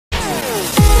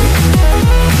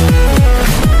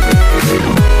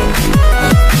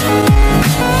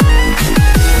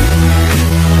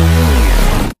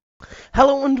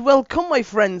Hello and welcome, my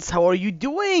friends. How are you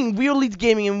doing? We're Elite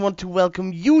Gaming and want to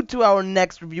welcome you to our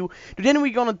next review. Today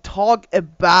we're gonna talk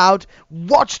about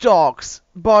Watch Dogs,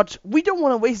 but we don't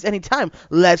want to waste any time.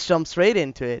 Let's jump straight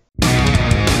into it.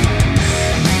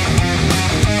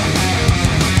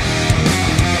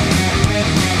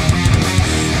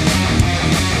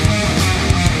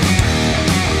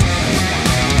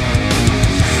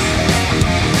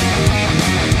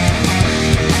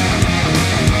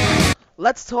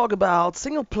 Let's talk about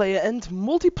single player and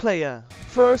multiplayer.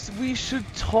 First, we should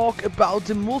talk about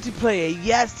the multiplayer.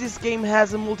 Yes, this game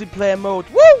has a multiplayer mode.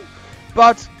 Woo!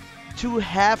 But to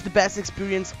have the best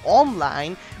experience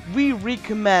online, we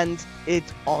recommend it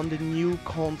on the new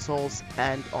consoles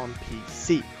and on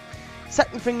PC.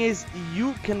 Second thing is,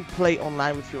 you can play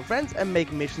online with your friends and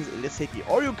make missions in the city,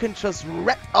 or you can just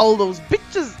wreck all those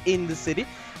bitches in the city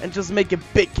and just make a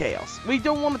big chaos. We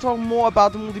don't want to talk more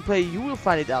about the multiplayer, you will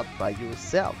find it out by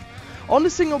yourself. On the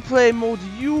single player mode,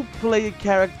 you play a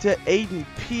character Aiden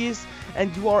Pierce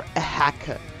and you are a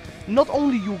hacker. Not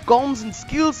only your guns and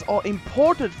skills are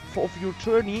important for your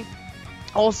journey,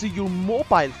 also your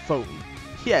mobile phone.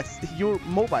 Yes, your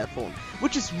mobile phone,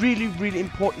 which is really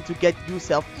important to get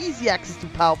yourself easy access to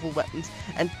powerful weapons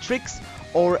and tricks,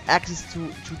 or access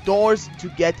to doors to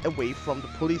get away from the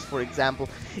police, for example.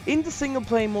 In the single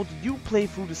player mode, you play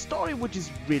through the story, which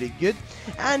is really good,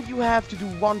 and you have to do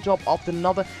one job after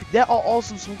another. There are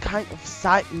also some kind of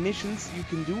side missions you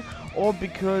can do, or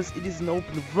because it is an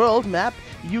open world map,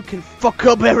 you can fuck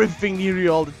up everything near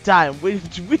you all the time,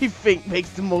 which we think makes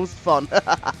the most fun.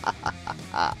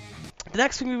 The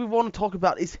next thing we want to talk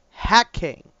about is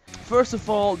hacking. First of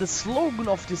all, the slogan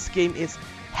of this game is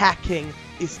 "Hacking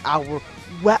is our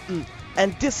weapon."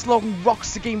 And this slogan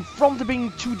rocks the game from the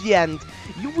beginning to the end.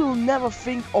 You will never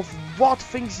think of what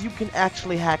things you can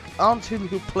actually hack until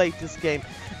you play this game.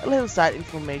 A little side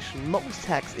information, most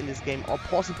hacks in this game are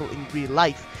possible in real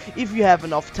life if you have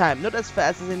enough time. Not as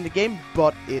fast as in the game,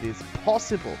 but it is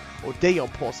possible, or they are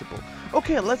possible.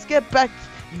 Okay, let's get back.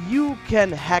 You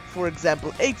can hack, for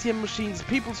example, ATM machines,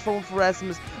 people's phone for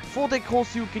SMS, for their calls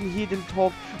so you can hear them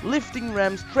talk, lifting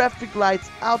ramps, traffic lights,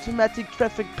 automatic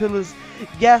traffic pillars,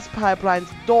 gas pipelines,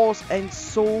 doors, and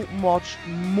so much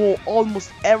more.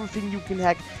 Almost everything you can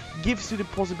hack gives you the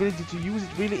possibility to use it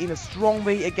really in a strong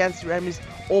way against your enemies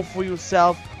or for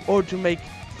yourself, or to make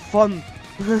fun.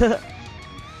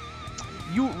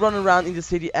 You run around in the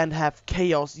city and have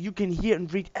chaos. You can hear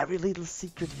and read every little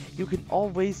secret. You can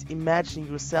always imagine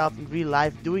yourself in real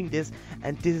life doing this,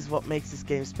 and this is what makes this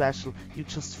game special. You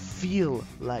just feel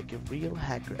like a real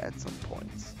hacker at some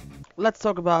points. Let's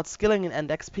talk about skilling and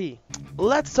XP.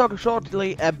 Let's talk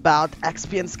shortly about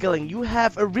XP and skilling. You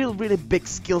have a really big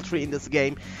skill tree in this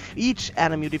game. Each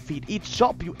enemy you defeat, each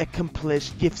job you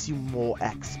accomplish gives you more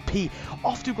XP.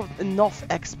 After you got enough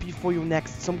XP for your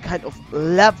next some kind of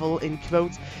level, in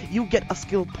quotes, you get a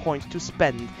skill point to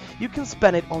spend. You can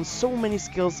spend it on so many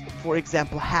skills, for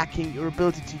example hacking, your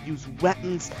ability to use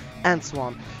weapons, and so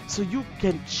on. So you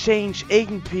can change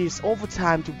Aiden Pierce over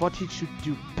time to what he should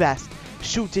do best.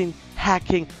 Shooting,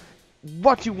 hacking,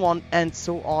 what you want, and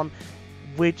so on,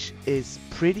 which is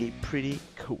pretty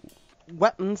cool.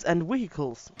 Weapons and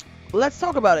vehicles. Let's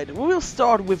talk about it. We will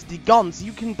start with the guns.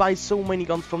 You can buy so many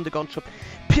guns from the gun shop.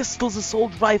 Pistols,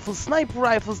 assault rifles, sniper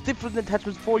rifles, different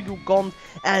attachments for your gun,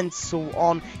 and so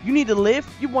on. You need a lift,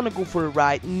 you want to go for a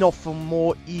ride, nothing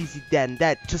more easy than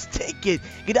that. Just take it,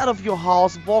 get out of your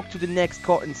house, walk to the next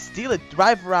car and steal it.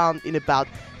 Drive around in about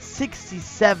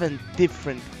 67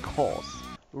 different cars.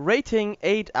 Rating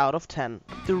 8 out of 10.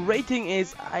 The rating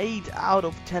is 8 out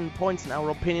of 10 points in our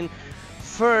opinion.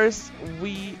 First,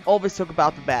 we always talk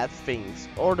about the bad things,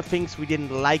 or the things we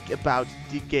didn't like about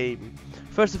the game.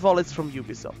 First of all, it's from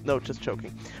Ubisoft. No, just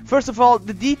joking. First of all,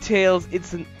 the details.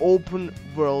 It's an open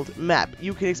world map.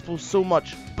 You can explore so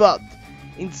much, but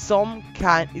in some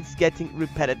kind it's getting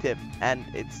repetitive, and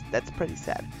that's pretty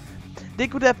sad. They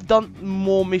could have done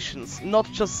more missions, not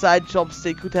just side jobs.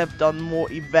 They could have done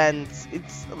more events.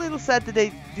 It's a little sad that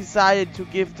they decided to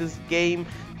give this game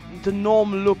the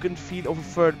normal look and feel of a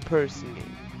third-person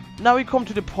game. Now we come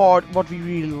to the part what we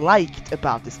really liked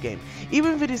about this game.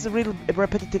 Even if it is a little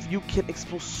repetitive, you can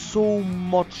explore so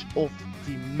much of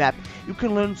the map. You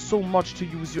can learn so much to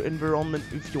use your environment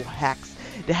with your hacks.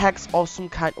 The hacks are some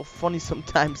kind of funny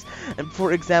sometimes, and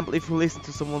for example, if you listen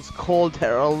to someone's call,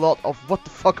 there are a lot of what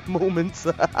the fuck moments.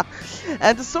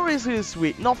 And the story is really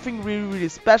sweet. Nothing really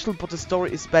special, but the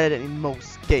story is better than in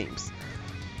most games.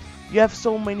 You have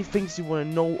so many things you want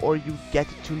to know, or you get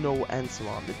to know, and so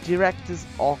on. The directors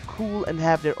are cool and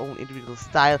have their own individual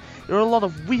style. There are a lot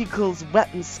of vehicles,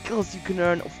 weapons, skills you can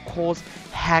earn, of course,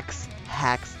 hacks,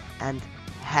 and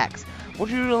hacks. What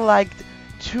we really liked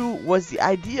too was the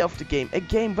idea of the game, a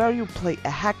game where you play a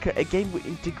hacker, a game which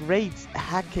integrates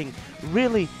hacking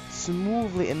really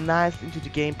smoothly and nicely into the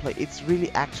gameplay. It's really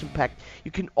action-packed.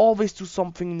 You can always do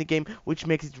something in the game which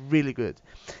makes it really good.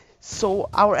 So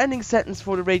our ending sentence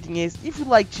for the rating is, if you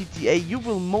like GTA, you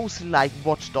will mostly like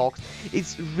Watch Dogs.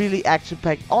 It's really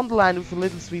action-packed, on the line with a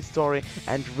little sweet story,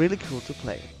 and really cool to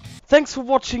play. Thanks for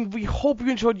watching, we hope you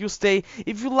enjoyed your stay.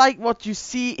 If you like what you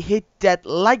see, hit that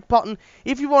like button.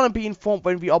 If you want to be informed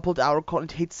when we upload our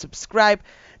content, hit subscribe.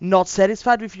 Not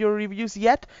satisfied with your reviews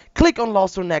yet? Click on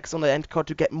last or next on the end card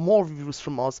to get more reviews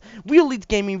from us. We'll Lead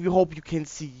Gaming, we hope you can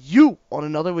see you on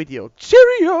another video.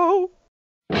 Cheerio!